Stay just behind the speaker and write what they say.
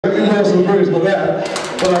Give God some praise for that.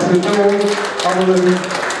 But I said, no, I'm going to,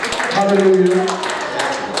 hallelujah.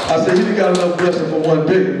 I said, he got enough blessing for one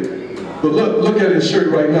day. But look at his shirt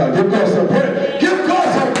right now. Give God some praise. Give God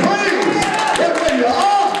some praise. That's where you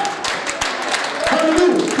are.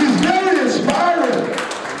 Hallelujah. He's very inspiring.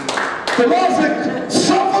 The Lord said,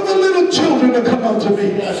 suffer the little children to come unto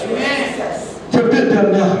me. Forbid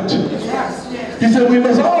them not. He said, we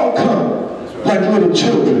must all come like little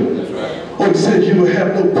children. Or he said, you will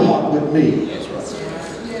have no part with me.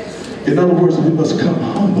 In other words, we must come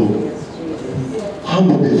humble.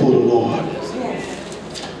 Humble before the Lord.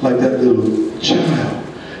 Like that little child.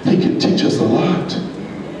 He can teach us a lot.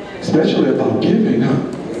 Especially about giving, huh?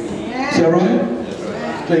 Is that right?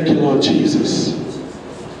 Thank you, Lord Jesus.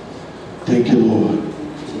 Thank you, Lord.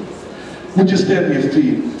 Would you stand on your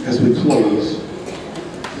feet as we close?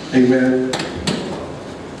 Amen.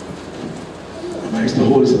 I ask the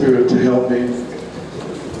Holy Spirit to help me.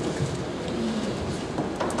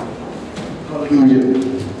 Hallelujah.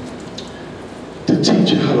 To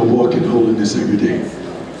teach you how to walk in holiness every day.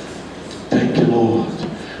 Thank you, Lord.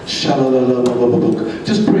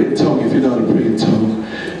 Just pray in tongue if you're not a praying tongue.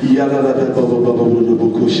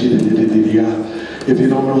 If you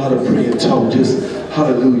don't know how to pray in tongue, just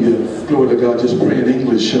hallelujah. Glory to God, just pray in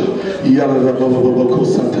English.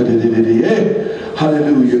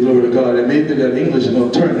 Hallelujah, glory to God. And maybe that English is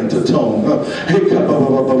going to turn into tongue.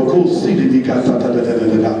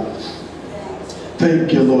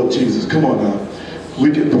 Thank you, Lord Jesus. Come on now.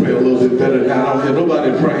 We can pray a little bit better now. I don't hear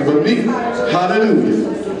nobody praying but me. Hallelujah.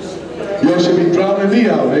 Y'all should be drowning me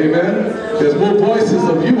out, amen. There's more voices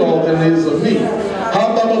of you all than there is of me.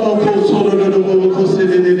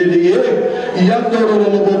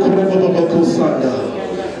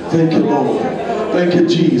 Thank you, Lord. Thank you,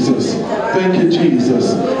 Jesus. Thank you,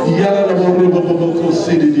 Jesus.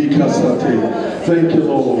 Thank you,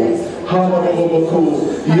 Lord.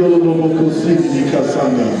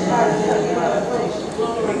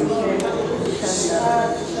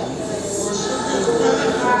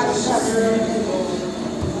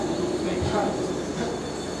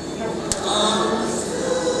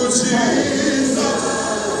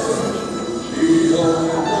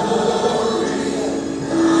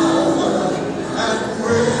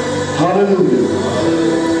 Hallelujah.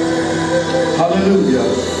 Hallelujah.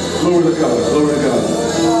 Glory to God. Glory to God.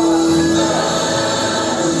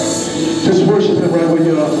 Just worship him right where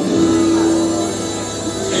you are.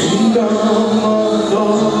 Kingdom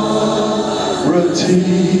authority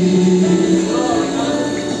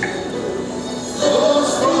goes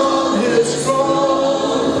from his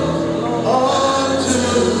throne unto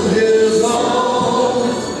his own.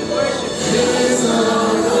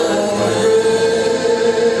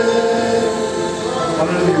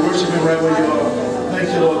 Hallelujah. Worship him right where you are. Thank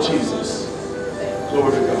you, Lord Jesus.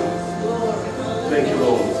 Glory to God. Thank you,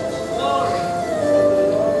 Lord.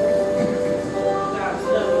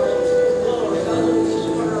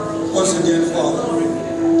 Once again, Father,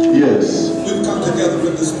 yes, we've come together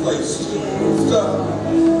in this place to lift up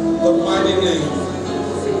the mighty name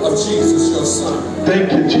of Jesus, your Son.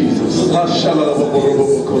 Thank you, Jesus.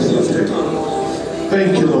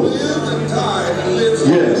 Thank you, Lord.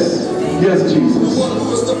 Yes, yes, Jesus. The one who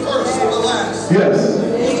was the first and the last. Yes. Who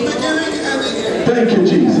was the beginning and the end. Thank you,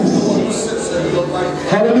 Jesus. The one who sits at your right hand.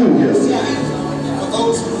 Hallelujah. For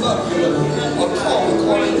those who love you and are called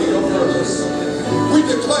according to your purpose. We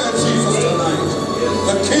declare Jesus tonight,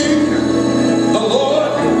 the King, the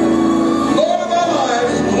Lord, Lord of our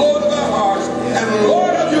lives, Lord of our hearts, and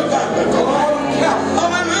Lord of Uganda. Come on, now.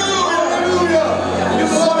 Hallelujah! Hallelujah! You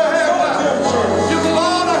can love a hand now. You can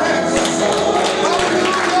love a hand.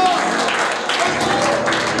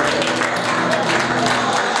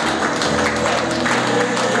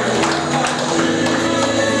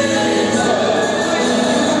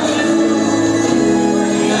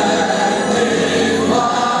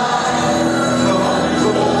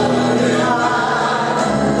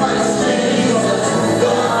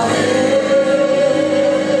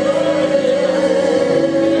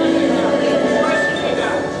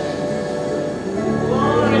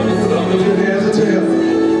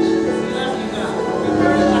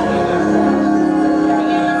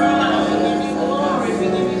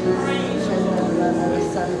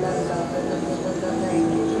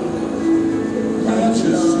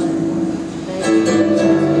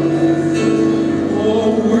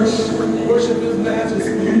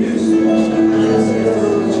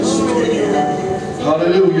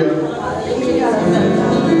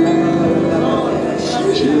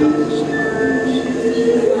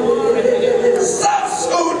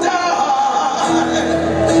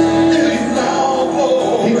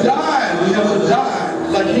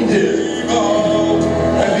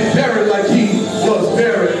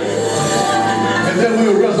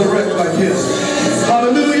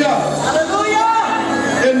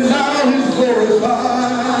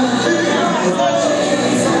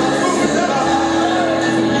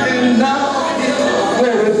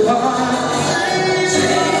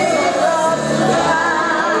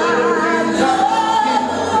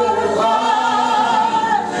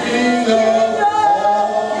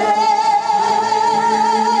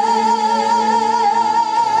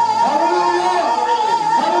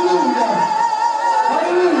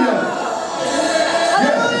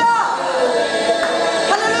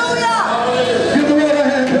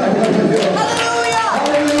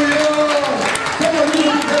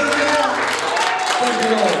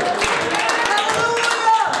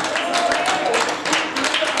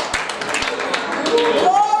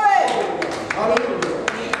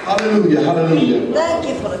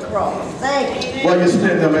 cross. Thank you. While you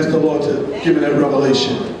stand there, ask the Lord to give me that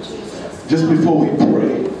revelation. Just before we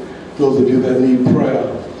pray, those of you that need prayer,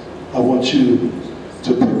 I want you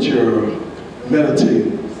to put your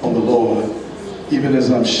meditate on the Lord, even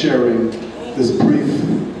as I'm sharing this brief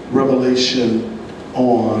revelation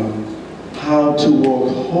on how to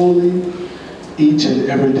walk holy each and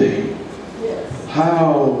every day.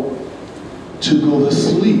 How to go to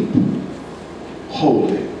sleep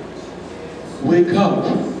holy. Wake up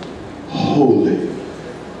holy.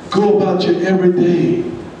 Go about your everyday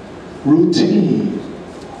routine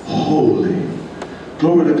holy.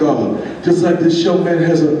 Glory to God. Just like this young man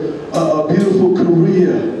has a beautiful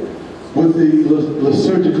career with the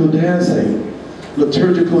liturgical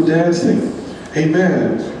dancing.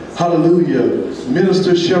 Amen. Hallelujah.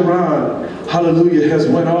 Minister Sharon, hallelujah, has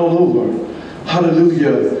went all over.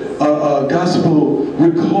 Hallelujah. Gospel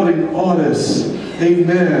recording artist.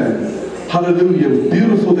 Amen. Hallelujah.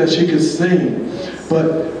 Beautiful that she could sing.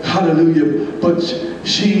 But, hallelujah, but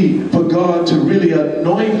she, for God to really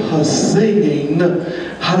anoint her singing,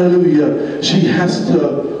 hallelujah, she has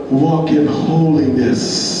to walk in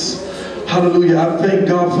holiness. Hallelujah. I thank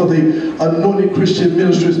God for the Anointed Christian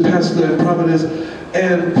Ministries pastor and prophetess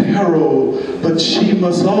Ann Perrow, but she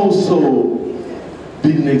must also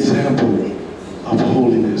be an example of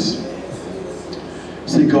holiness.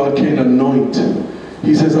 See, God can't anoint.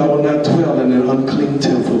 He says, I will not dwell in an unclean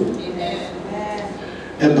temple.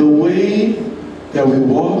 And the way that we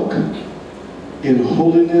walk in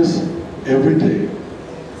holiness every day.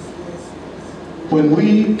 When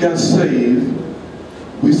we got saved,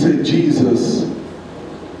 we said, Jesus,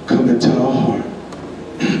 come into our heart.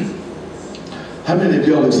 How many of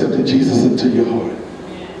y'all accepted Jesus into your heart?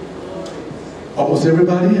 Almost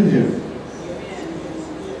everybody in here.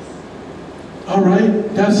 All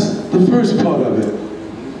right, that's the first part of it.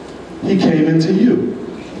 He came into you.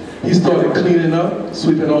 He started cleaning up,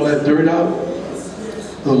 sweeping all that dirt out.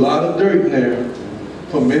 There's a lot of dirt in there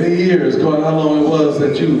for many years. God, how long it was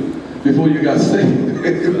that before you got saved.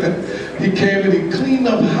 He came and he cleaned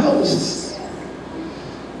up house.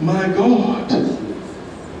 My God.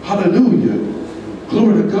 Hallelujah.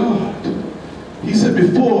 Glory to God. He said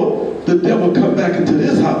before the devil come back into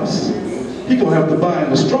this house, he gonna have to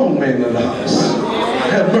bind the strong man in the house.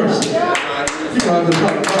 Have mercy. He gonna have to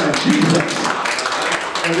try to bind Jesus.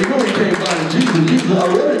 And we know he can't bind Jesus. Jesus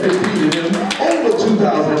already defeated him over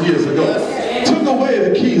 2,000 years ago. Took away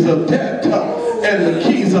the keys of death and the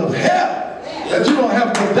keys of hell. That you don't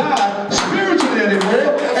have to die spiritually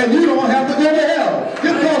anymore, and you don't have to go to hell.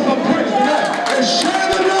 Give God some praise for that. And share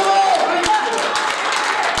the Lord.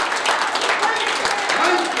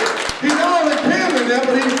 He not only came in there,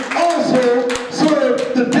 but he also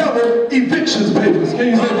served the devil evictions papers. Can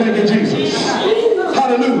you say thank you, Jesus?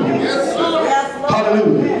 Hallelujah.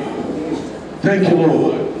 Hallelujah. Thank you,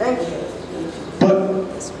 Lord.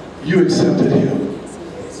 But you accepted him.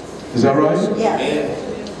 Is that right? Yeah.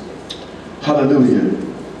 Hallelujah.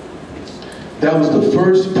 That was the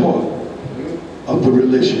first part of the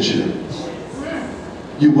relationship.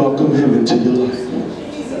 You welcome him into your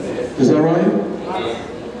life. Is that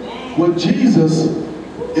right? Well, Jesus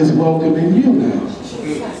is welcoming you now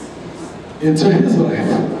into his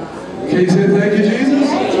life. Can you say thank you,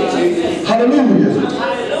 Jesus? Hallelujah.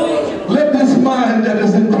 Let this mind that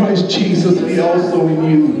is in Christ Jesus be also in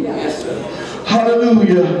you.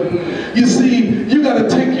 Hallelujah. You see, you got to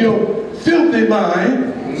take your filthy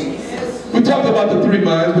mind. We talked about the three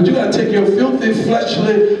minds, but you got to take your filthy,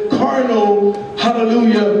 fleshly, carnal,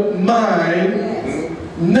 hallelujah, mind,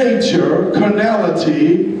 nature,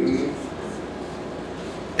 carnality,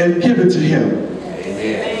 and give it to him.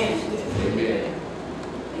 Amen.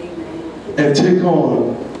 And take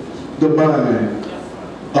on the mind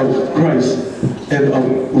of Christ and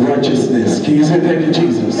of righteousness. Can you say thank you,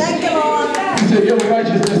 Jesus? Thank you, Lord. He said your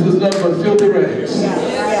righteousness is nothing but filthy rags.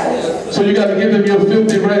 So you got to give him your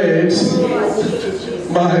filthy rags.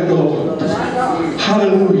 My God.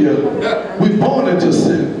 Hallelujah. We're born into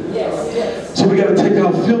sin. So we got to take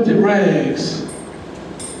our filthy rags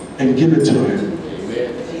and give it to him.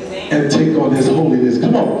 And take on his holiness.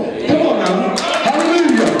 Come on. Come on now.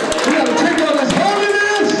 Hallelujah. We got to take on his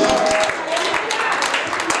holiness.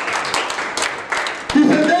 He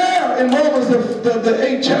said there in Romans the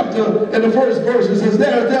 8th chapter and the first verse, it says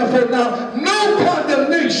there is therefore now no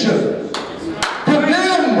condemnation for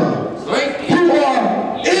them who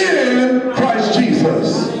are in Christ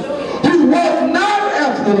Jesus, who walk not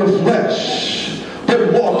after the flesh,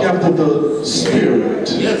 but walk after the Spirit.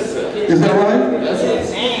 Is that right?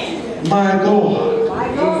 My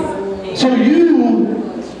God. So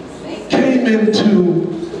you came into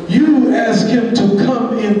you ask him to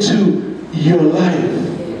come into your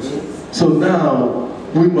life. So now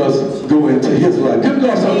we must go into his life. Give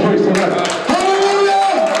God some praise tonight.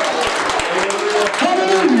 Hallelujah!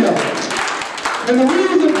 Hallelujah! And the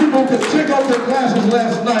reason people could take off their glasses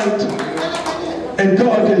last night and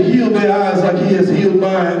God could heal their eyes like he has healed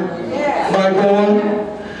mine, my God,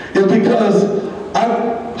 is because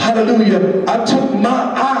hallelujah, I took my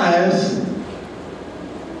eyes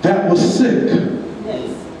that was sick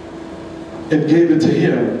and gave it to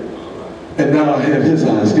him. And now I have his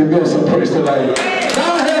eyes. Give God some praise tonight.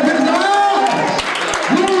 Now I have his eyes.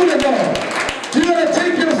 Glory to God. You gotta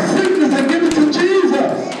take your sickness and give it to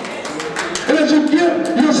Jesus. And as you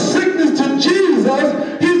give your sickness to Jesus,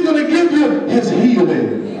 he's gonna give you his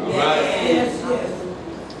healing. Yes.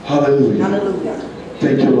 Hallelujah. Hallelujah.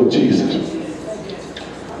 Thank you, Lord Jesus.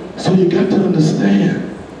 So you got to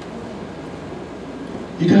understand.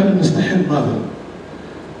 You got to understand, mother.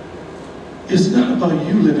 It's not about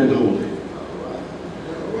you living holy.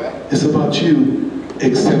 It's about you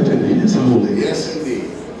accepting his holiness. Yes, indeed.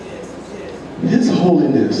 His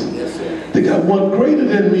holiness. Yes, sir. They got one greater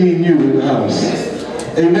than me and you in the house.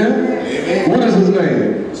 Amen? Amen. What is his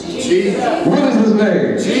name? Jesus. What is his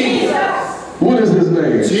name? Jesus. What is his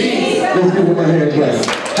name? Jesus. Let's give him a hand clap.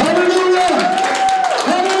 Hallelujah!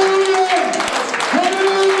 Hallelujah!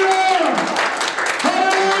 Hallelujah!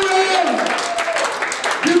 Hallelujah!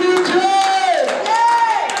 Give me joy!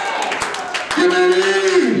 Give me me!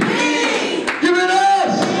 Give me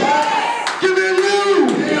us! Give me you!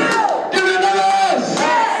 Give me us!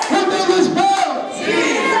 What does this spell?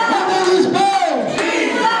 What does this spell?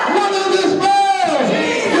 What does this spell?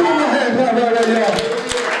 Give him a hand clap right there, y'all.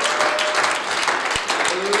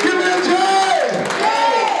 Give me joy!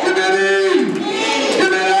 Give me me!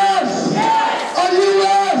 Give me us! Are you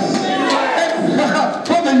us?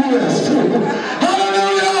 From the U.S. too.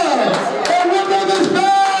 Hallelujah! And what does this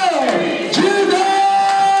spell? Jesus!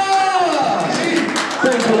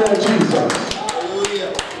 Thank you, Lord Jesus.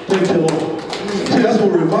 Thank you, Lord. See, that's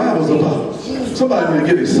what revival's about. Somebody need to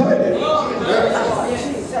get excited.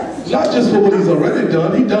 Not just for what he's already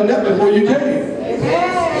done. He done that before you came.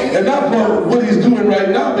 And not for what he's doing right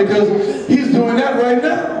now, because he's doing that right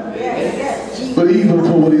now. But even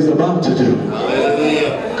for what he's about to do.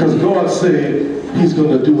 Because God said he's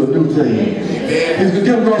going to do a new thing. He's going to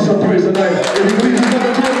give God some praise tonight. If you believe he's going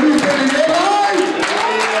to do a new thing in your life.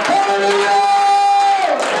 Hallelujah!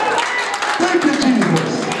 Thank you,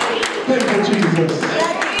 Jesus. Thank you, Jesus.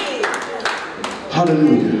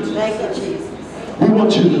 Hallelujah. Thank you, Jesus. We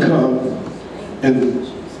want you to come and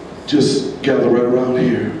just gather right around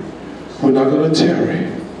here. We're not going to tarry.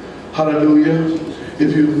 Hallelujah.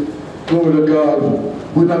 If you, glory to God,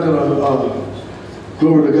 we're not going to,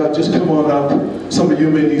 glory to God, just come on up. Some of you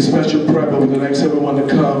may need special prayer, but we're going to ask everyone to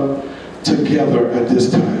come together at this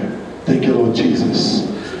time. Thank you, Lord Jesus.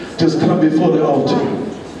 Just come before the altar.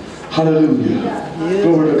 Hallelujah.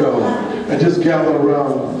 Glory to God. And just gather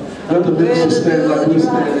around. Let the minister stand like we're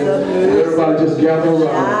standing. And everybody just gather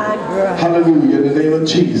around. Hallelujah. In the name of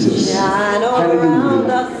Jesus.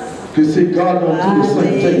 Hallelujah. You see, God don't do the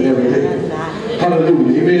same thing every day.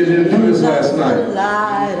 Hallelujah. He didn't do this last night.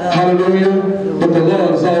 Hallelujah. But the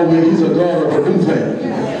Lord is always, he's a God of a new thing.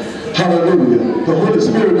 Hallelujah. The Holy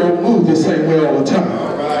Spirit don't move the same way all the time.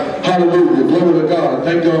 Hallelujah. Glory to God.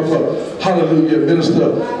 Thank God for, hallelujah,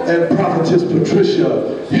 Minister and Prophetess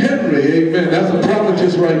Patricia Henry. Amen. That's a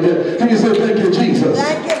prophetess right there. Can you say thank you, Jesus?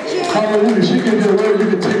 Thank you, Jesus. Hallelujah. She can get a word, you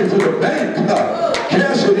can take it to the bank.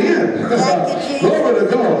 Cash it in. Glory to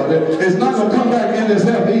God. It's not going to come back in this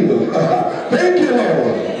health either. Thank you,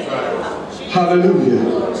 Lord. Hallelujah.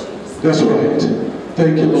 That's right.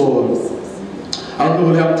 Thank you, Lord. I don't know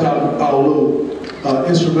what happened to our little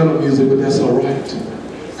instrumental music, but that's all right.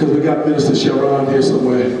 Because we got Minister Sharon here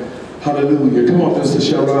somewhere. Hallelujah. Come on, Minister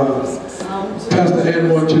Sharon. Pastor Ann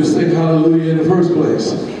wants you to sing hallelujah in the first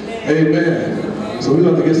place. Amen. So we're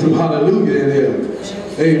going to get some hallelujah in here.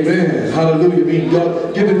 Amen. Hallelujah. Mean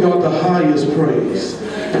God, giving God the highest praise.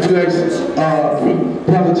 If you ask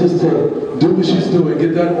prophetess to do what she's doing,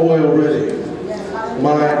 get that oil ready.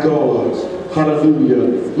 My God. Hallelujah.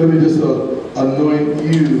 Let me just anoint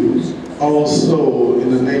you also in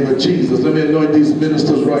the name of Jesus. Let me anoint these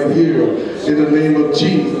ministers right here in the name of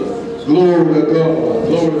Jesus. Glory to God.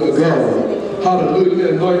 Glory to God. Hallelujah. Let me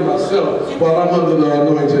anoint myself while I'm under the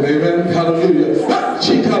anointing. Amen. Hallelujah.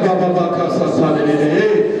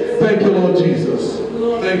 Thank you, Lord Jesus.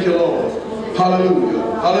 Thank you, Lord. Hallelujah.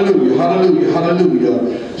 Hallelujah. Hallelujah.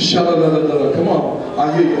 Hallelujah. Sha-la-la-la-la. Come on. I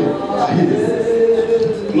hear you. I hear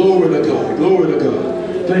you. Glory to God. Glory to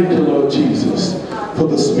God. Thank you, Lord Jesus, for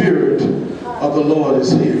the Spirit of the Lord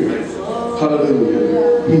is here.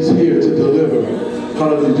 Hallelujah. He's here to deliver.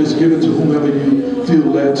 Hallelujah. Just give it to whomever you feel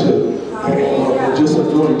led to. Or just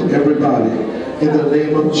anoint everybody in the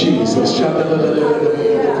name of Jesus.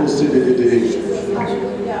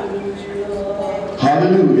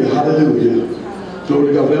 Hallelujah. Hallelujah. Glory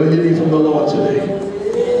to God. Whatever you need from the Lord today.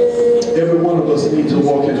 Every one of us need to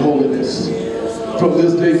walk in holiness. From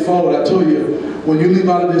this day forward, I told you, when you leave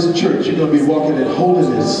out of this church, you're going to be walking in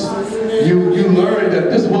holiness. You learn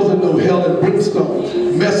that this wasn't no hell and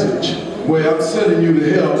brimstone message where I'm sending you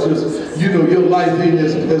to hell. Just, you know, your life ain't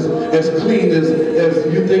as clean as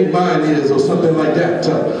you think mine is or something like that.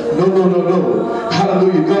 No, no, no, no.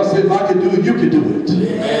 Hallelujah. God said, if I can do it, you can do it.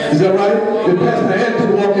 Is that right? If Pastor Ed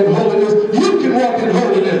can walk in holiness, you can walk in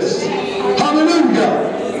holiness. Hallelujah.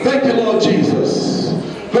 Thank you, Lord Jesus.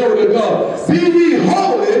 Glory to God. Be ye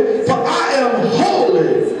holy, for I am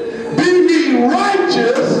holy. Be ye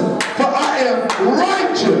righteous, for I am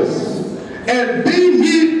righteous. And be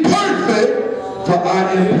ye perfect, for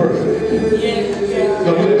I am perfect.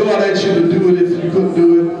 Now when God asks you to do it, if you couldn't do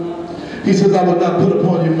it, he says, I will not put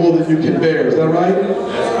upon you more than you can bear. Is that right?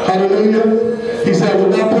 Hallelujah. He said, I will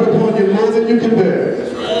not put upon you more than you can bear.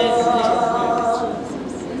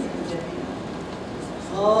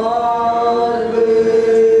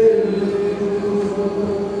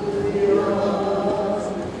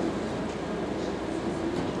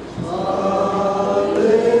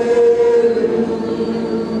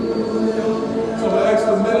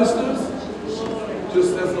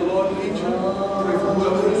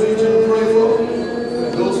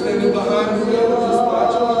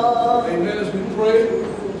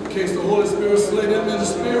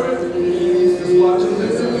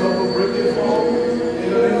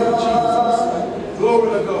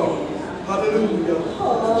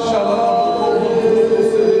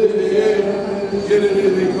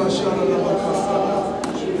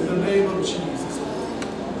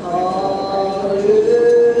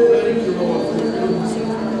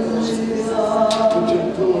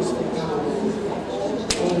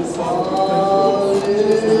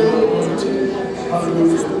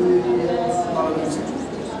 Hallelujah.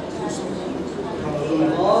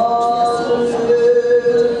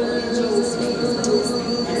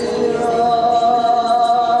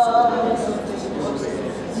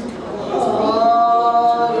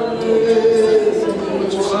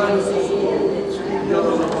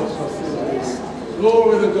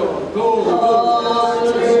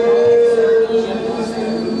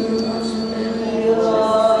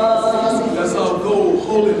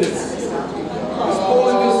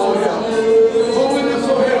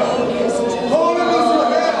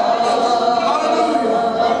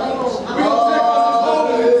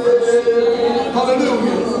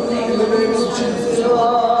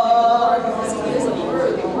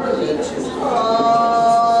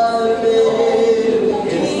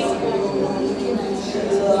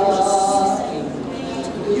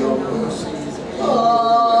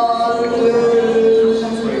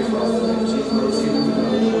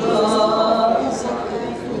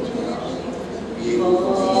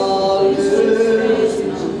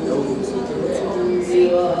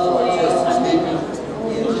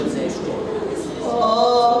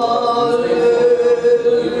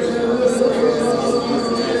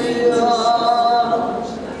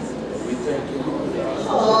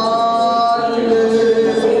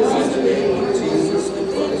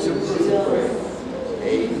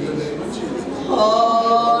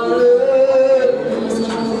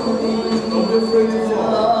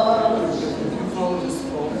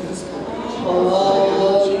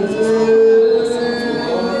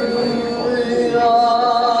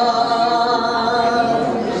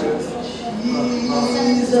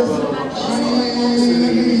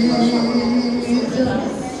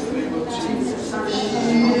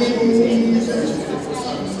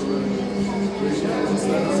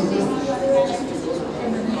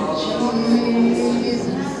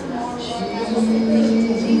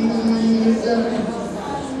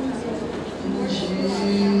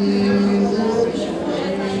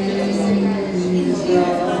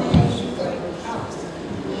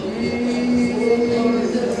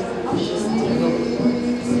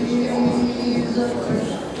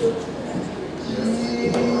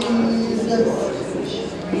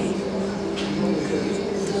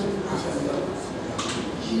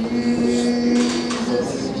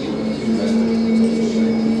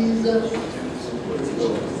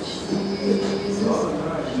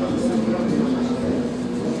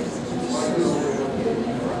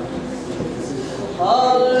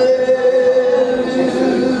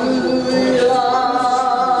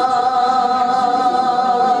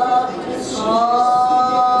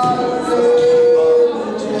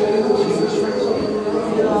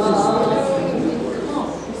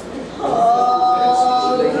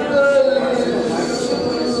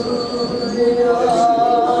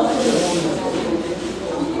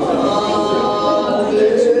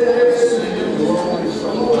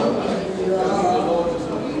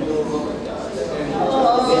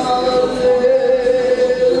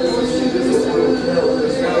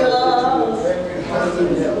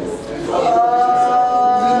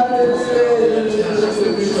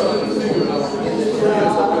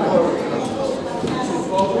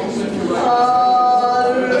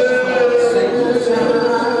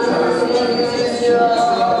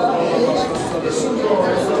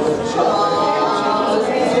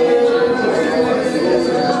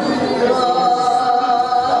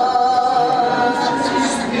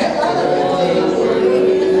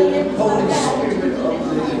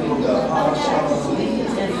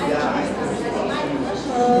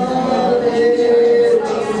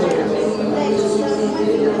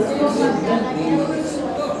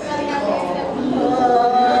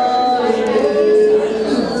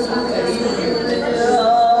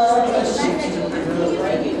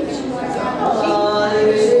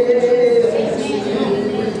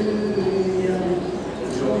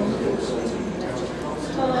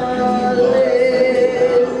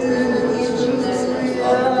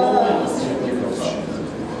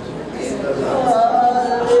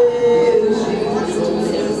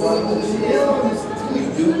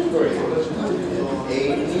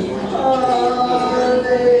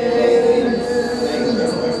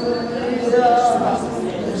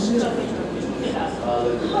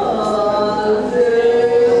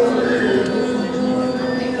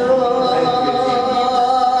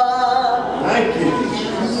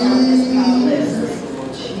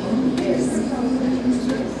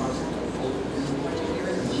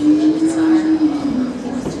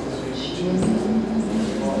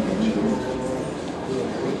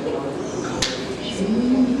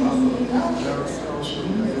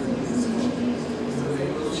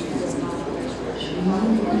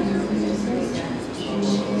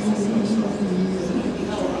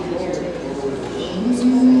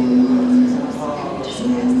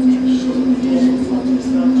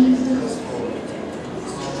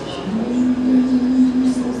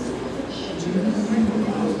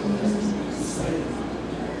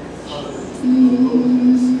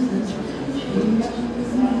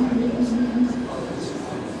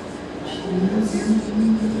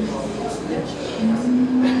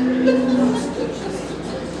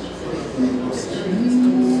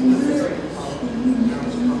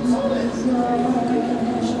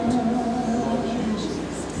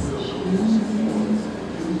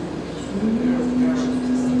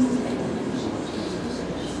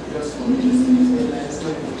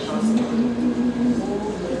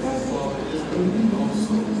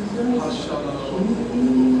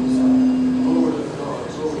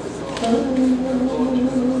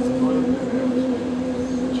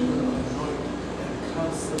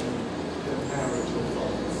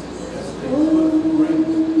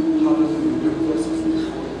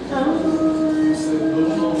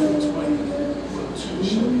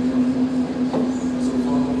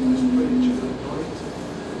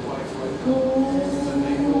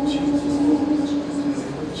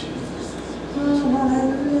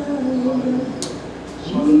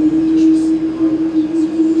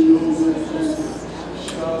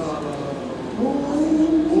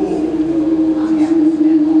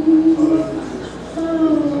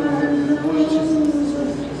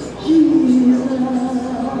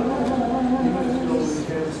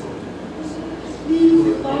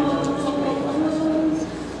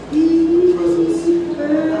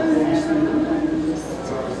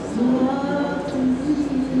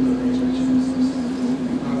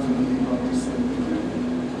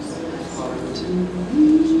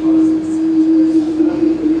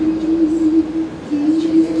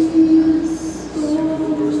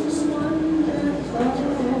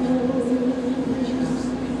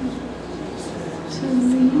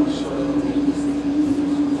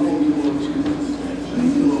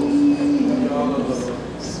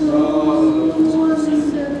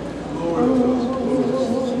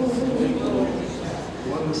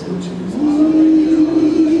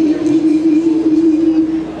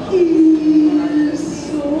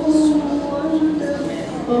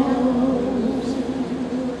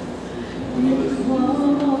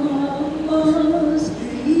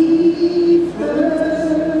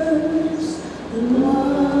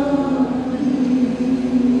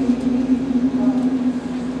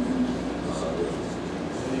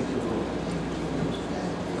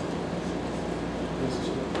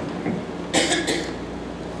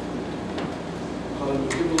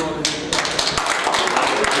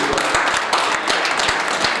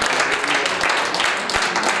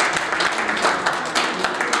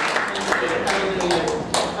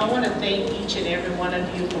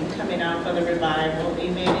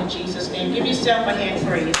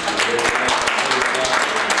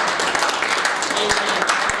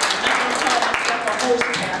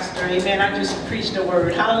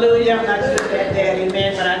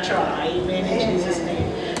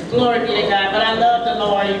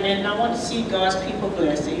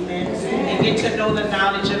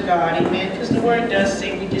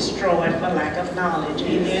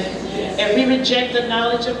 Reject the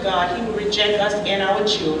knowledge of God, He will reject us and our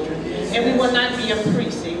children. And we will not be a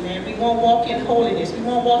priest, amen. We won't walk in holiness. We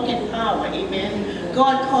won't walk in power, amen.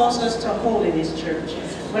 God calls us to holiness, church.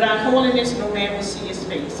 Without holiness, no man will see His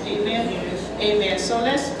face, amen. Amen. So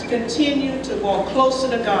let's continue to walk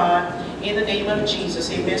closer to God in the name of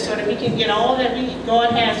Jesus, amen, so that we can get all that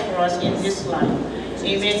God has for us in this life,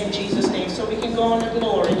 amen, in Jesus' name. So we can go on to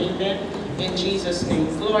glory, amen, in Jesus' name.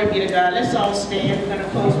 Glory be to God. Let's all stand. We're going to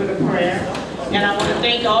close with a prayer. And I want to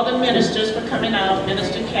thank all the ministers for coming out.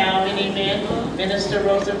 Minister Calvin, amen. Minister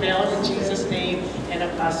Roosevelt, in Jesus' name. And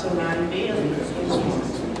Apostle Ronnie Bailey, in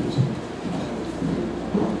Jesus' name.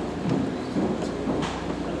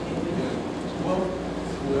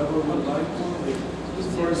 like the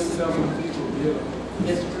first 7 people get them.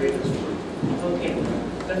 It's free. Okay.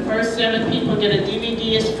 The first 7 people get a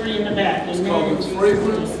DVD. It's free in the back. It's Amen. called In the Jesus'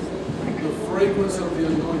 fragrance, name. the fragrance of the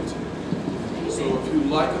anointing. So if you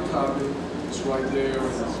like a copy, it's right there.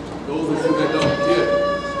 And those of you that don't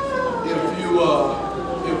get,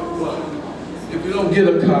 if you don't get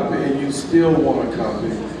a copy and you still want a copy,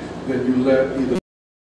 then you let either